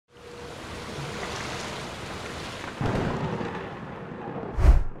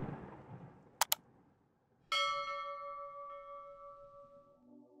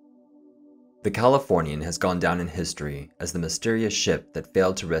The Californian has gone down in history as the mysterious ship that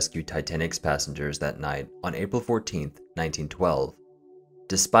failed to rescue Titanic's passengers that night on April 14, 1912,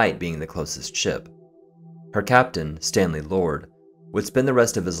 despite being the closest ship. Her captain, Stanley Lord, would spend the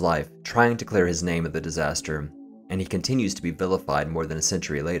rest of his life trying to clear his name of the disaster, and he continues to be vilified more than a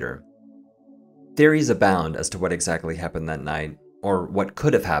century later. Theories abound as to what exactly happened that night, or what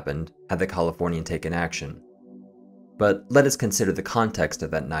could have happened had the Californian taken action. But let us consider the context of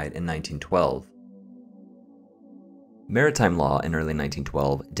that night in 1912. Maritime law in early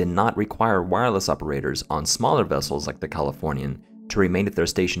 1912 did not require wireless operators on smaller vessels like the Californian to remain at their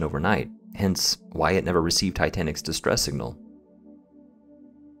station overnight, hence why it never received Titanic's distress signal.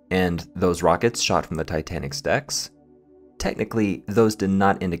 And those rockets shot from the Titanic's decks? Technically, those did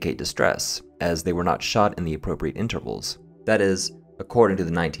not indicate distress, as they were not shot in the appropriate intervals. That is, according to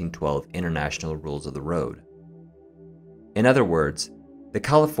the 1912 International Rules of the Road. In other words, the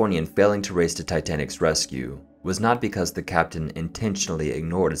Californian failing to race to Titanic's rescue was not because the captain intentionally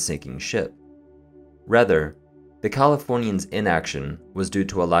ignored a sinking ship. Rather, the Californian's inaction was due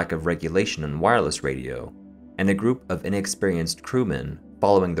to a lack of regulation on wireless radio and a group of inexperienced crewmen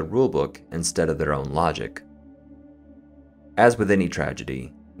following the rulebook instead of their own logic. As with any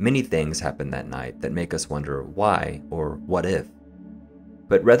tragedy, many things happen that night that make us wonder why or what if.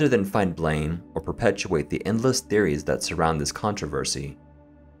 But rather than find blame or perpetuate the endless theories that surround this controversy,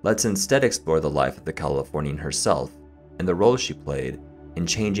 let's instead explore the life of the Californian herself and the role she played in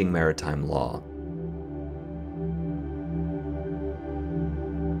changing maritime law.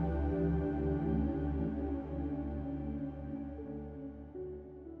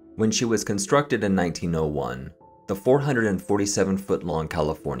 When she was constructed in 1901, the 447-foot-long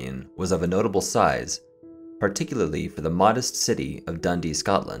Californian was of a notable size, particularly for the modest city of Dundee,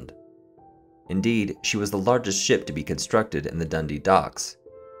 Scotland. Indeed, she was the largest ship to be constructed in the Dundee docks,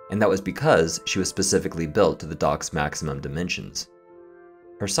 and that was because she was specifically built to the dock's maximum dimensions.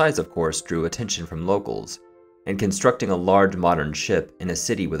 Her size, of course, drew attention from locals, and constructing a large modern ship in a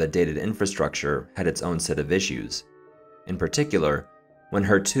city with a dated infrastructure had its own set of issues. In particular, when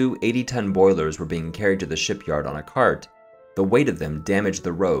her two 80-ton boilers were being carried to the shipyard on a cart, the weight of them damaged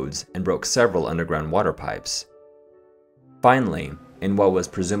the roads and broke several underground water pipes. Finally, in what was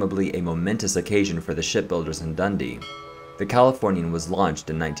presumably a momentous occasion for the shipbuilders in Dundee, the Californian was launched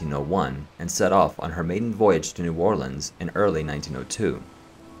in 1901 and set off on her maiden voyage to New Orleans in early 1902.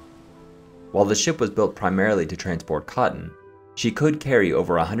 While the ship was built primarily to transport cotton, she could carry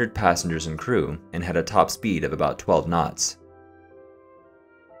over 100 passengers and crew and had a top speed of about 12 knots.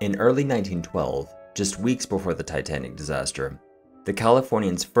 In early 1912, just weeks before the Titanic disaster, the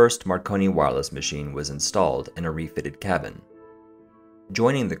Californian's first Marconi wireless machine was installed in a refitted cabin.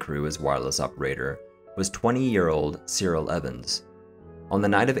 Joining the crew as wireless operator was 20-year-old Cyril Evans. On the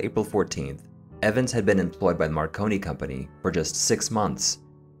night of April 14th, Evans had been employed by the Marconi Company for just 6 months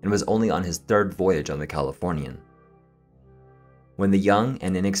and was only on his third voyage on the Californian. When the young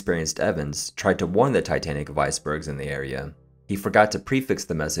and inexperienced Evans tried to warn the Titanic of icebergs in the area, he forgot to prefix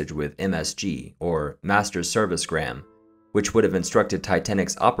the message with MSG, or Master Service Gram, which would have instructed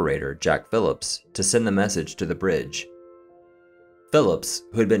Titanic's operator, Jack Phillips, to send the message to the bridge. Phillips,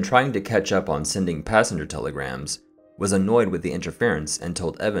 who had been trying to catch up on sending passenger telegrams, was annoyed with the interference and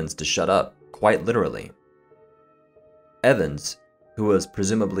told Evans to shut up, quite literally. Evans, who was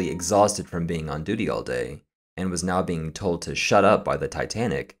presumably exhausted from being on duty all day, and was now being told to shut up by the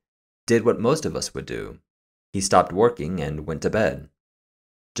Titanic, did what most of us would do. He stopped working and went to bed.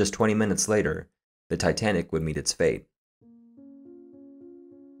 Just 20 minutes later, the Titanic would meet its fate.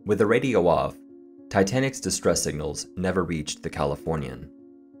 With the radio off, Titanic's distress signals never reached the Californian.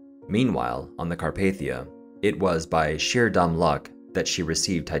 Meanwhile, on the Carpathia, it was by sheer dumb luck that she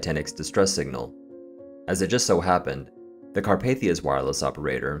received Titanic's distress signal. As it just so happened, the Carpathia's wireless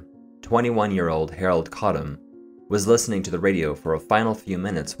operator, 21-year-old Harold Cottam, was listening to the radio for a final few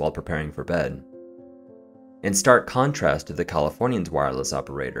minutes while preparing for bed. In stark contrast to the Californian's wireless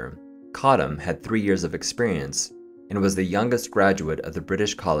operator, Cottam had 3 years of experience and was the youngest graduate of the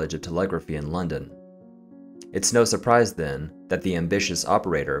British College of Telegraphy in London. It's no surprise then that the ambitious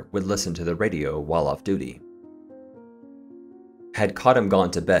operator would listen to the radio while off duty. Had Cottam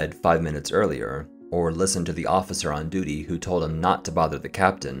gone to bed 5 minutes earlier, or listened to the officer on duty who told him not to bother the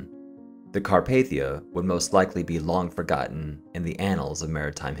captain, the Carpathia would most likely be long forgotten in the annals of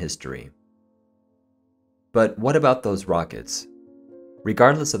maritime history. But what about those rockets?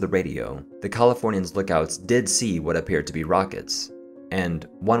 Regardless of the radio, the Californian's lookouts did see what appeared to be rockets, and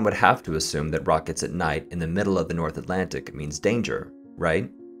one would have to assume that rockets at night in the middle of the North Atlantic means danger, right?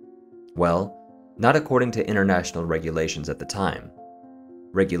 Well, not according to international regulations at the time.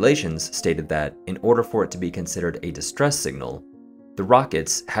 Regulations stated that in order for it to be considered a distress signal, the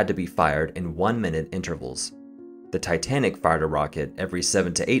rockets had to be fired in 1-minute intervals. The Titanic fired a rocket every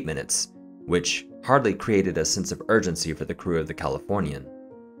 7 to 8 minutes, which hardly created a sense of urgency for the crew of the Californian.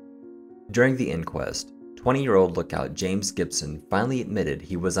 During the inquest, 20-year-old lookout James Gibson finally admitted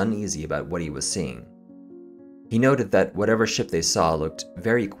he was uneasy about what he was seeing. He noted that whatever ship they saw looked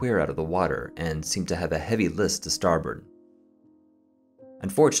very queer out of the water and seemed to have a heavy list to starboard.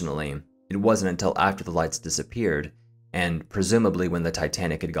 Unfortunately, it wasn't until after the lights disappeared, and presumably when the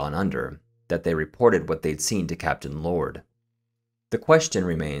Titanic had gone under, that they reported what they'd seen to Captain Lord. The question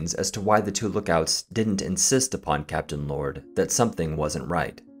remains as to why the two lookouts didn't insist upon Captain Lord that something wasn't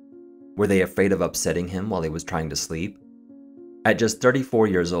right. Were they afraid of upsetting him while he was trying to sleep? At just 34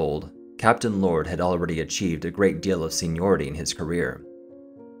 years old, Captain Lord had already achieved a great deal of seniority in his career.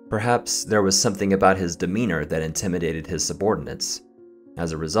 Perhaps there was something about his demeanor that intimidated his subordinates.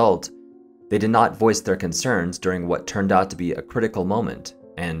 As a result, they did not voice their concerns during what turned out to be a critical moment,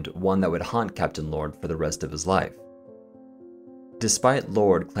 and one that would haunt Captain Lord for the rest of his life. Despite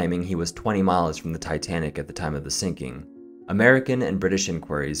Lord claiming he was 20 miles from the Titanic at the time of the sinking, American and British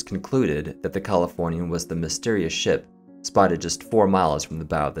inquiries concluded that the Californian was the mysterious ship spotted just 4 miles from the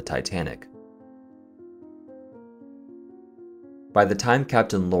bow of the Titanic. By the time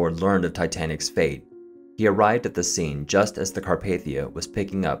Captain Lord learned of Titanic's fate, he arrived at the scene just as the Carpathia was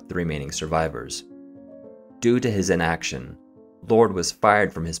picking up the remaining survivors. Due to his inaction, Lord was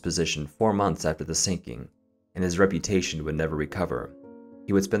fired from his position 4 months after the sinking, and his reputation would never recover.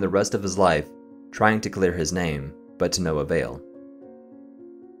 He would spend the rest of his life trying to clear his name, but to no avail.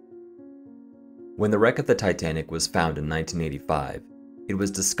 When the wreck of the Titanic was found in 1985, it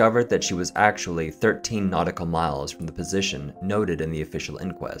was discovered that she was actually 13 nautical miles from the position noted in the official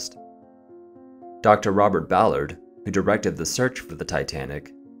inquest. Dr. Robert Ballard, who directed the search for the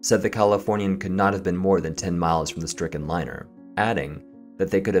Titanic, said the Californian could not have been more than 10 miles from the stricken liner, adding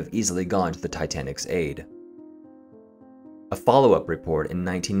that they could have easily gone to the Titanic's aid. A follow-up report in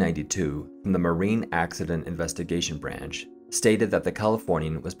 1992 from the Marine Accident Investigation Branch stated that the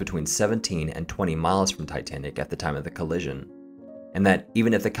Californian was between 17 and 20 miles from Titanic at the time of the collision, and that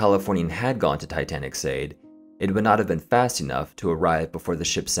even if the Californian had gone to Titanic's aid, it would not have been fast enough to arrive before the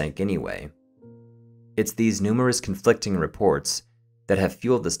ship sank anyway. It's these numerous conflicting reports that have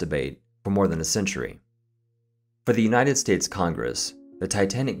fueled this debate for more than a century. For the United States Congress, the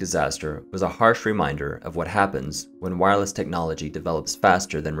Titanic disaster was a harsh reminder of what happens when wireless technology develops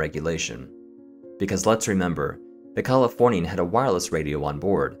faster than regulation. Because let's remember, the Californian had a wireless radio on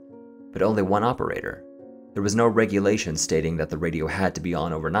board, but only one operator. There was no regulation stating that the radio had to be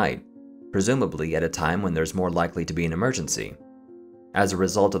on overnight, presumably at a time when there's more likely to be an emergency. As a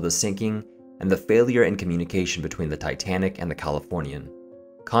result of the sinking and the failure in communication between the Titanic and the Californian,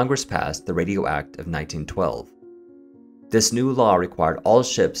 Congress passed the Radio Act of 1912. This new law required all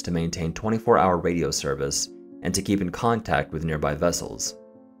ships to maintain 24-hour radio service and to keep in contact with nearby vessels.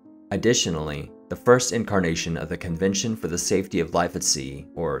 Additionally, the first incarnation of the Convention for the Safety of Life at Sea,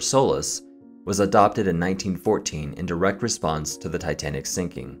 or SOLAS, was adopted in 1914 in direct response to the Titanic's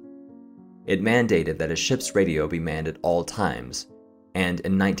sinking. It mandated that a ship's radio be manned at all times, and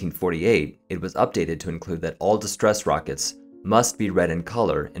in 1948, it was updated to include that all distress rockets must be red in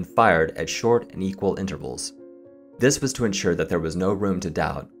color and fired at short and equal intervals. This was to ensure that there was no room to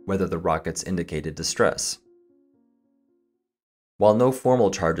doubt whether the rockets indicated distress. While no formal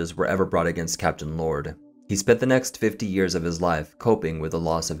charges were ever brought against Captain Lord, he spent the next 50 years of his life coping with the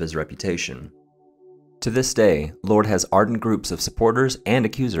loss of his reputation. To this day, Lord has ardent groups of supporters and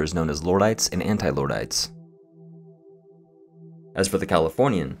accusers known as Lordites and anti-Lordites. As for the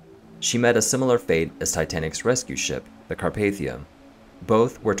Californian, she met a similar fate as Titanic's rescue ship, the Carpathia.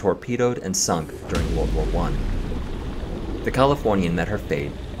 Both were torpedoed and sunk during World War I. The Californian met her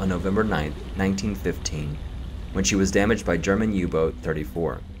fate on November 9, 1915, when she was damaged by German U-boat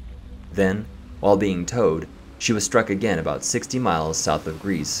 34. Then, while being towed, she was struck again about 60 miles south of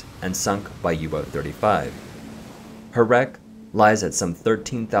Greece and sunk by U-boat 35. Her wreck lies at some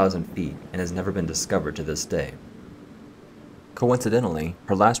 13,000 feet and has never been discovered to this day. Coincidentally,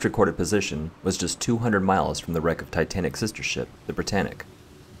 her last recorded position was just 200 miles from the wreck of Titanic's sister ship, the Britannic.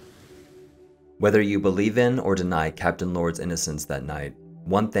 Whether you believe in or deny Captain Lord's innocence that night,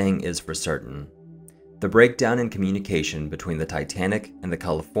 one thing is for certain. The breakdown in communication between the Titanic and the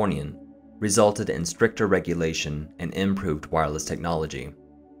Californian resulted in stricter regulation and improved wireless technology.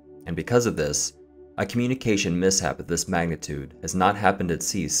 And because of this, a communication mishap of this magnitude has not happened at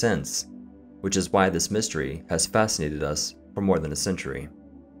sea since, which is why this mystery has fascinated us for more than a century.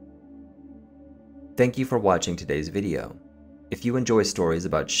 Thank you for watching today's video. If you enjoy stories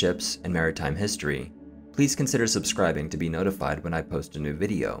about ships and maritime history, please consider subscribing to be notified when I post a new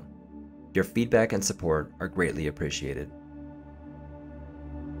video. Your feedback and support are greatly appreciated.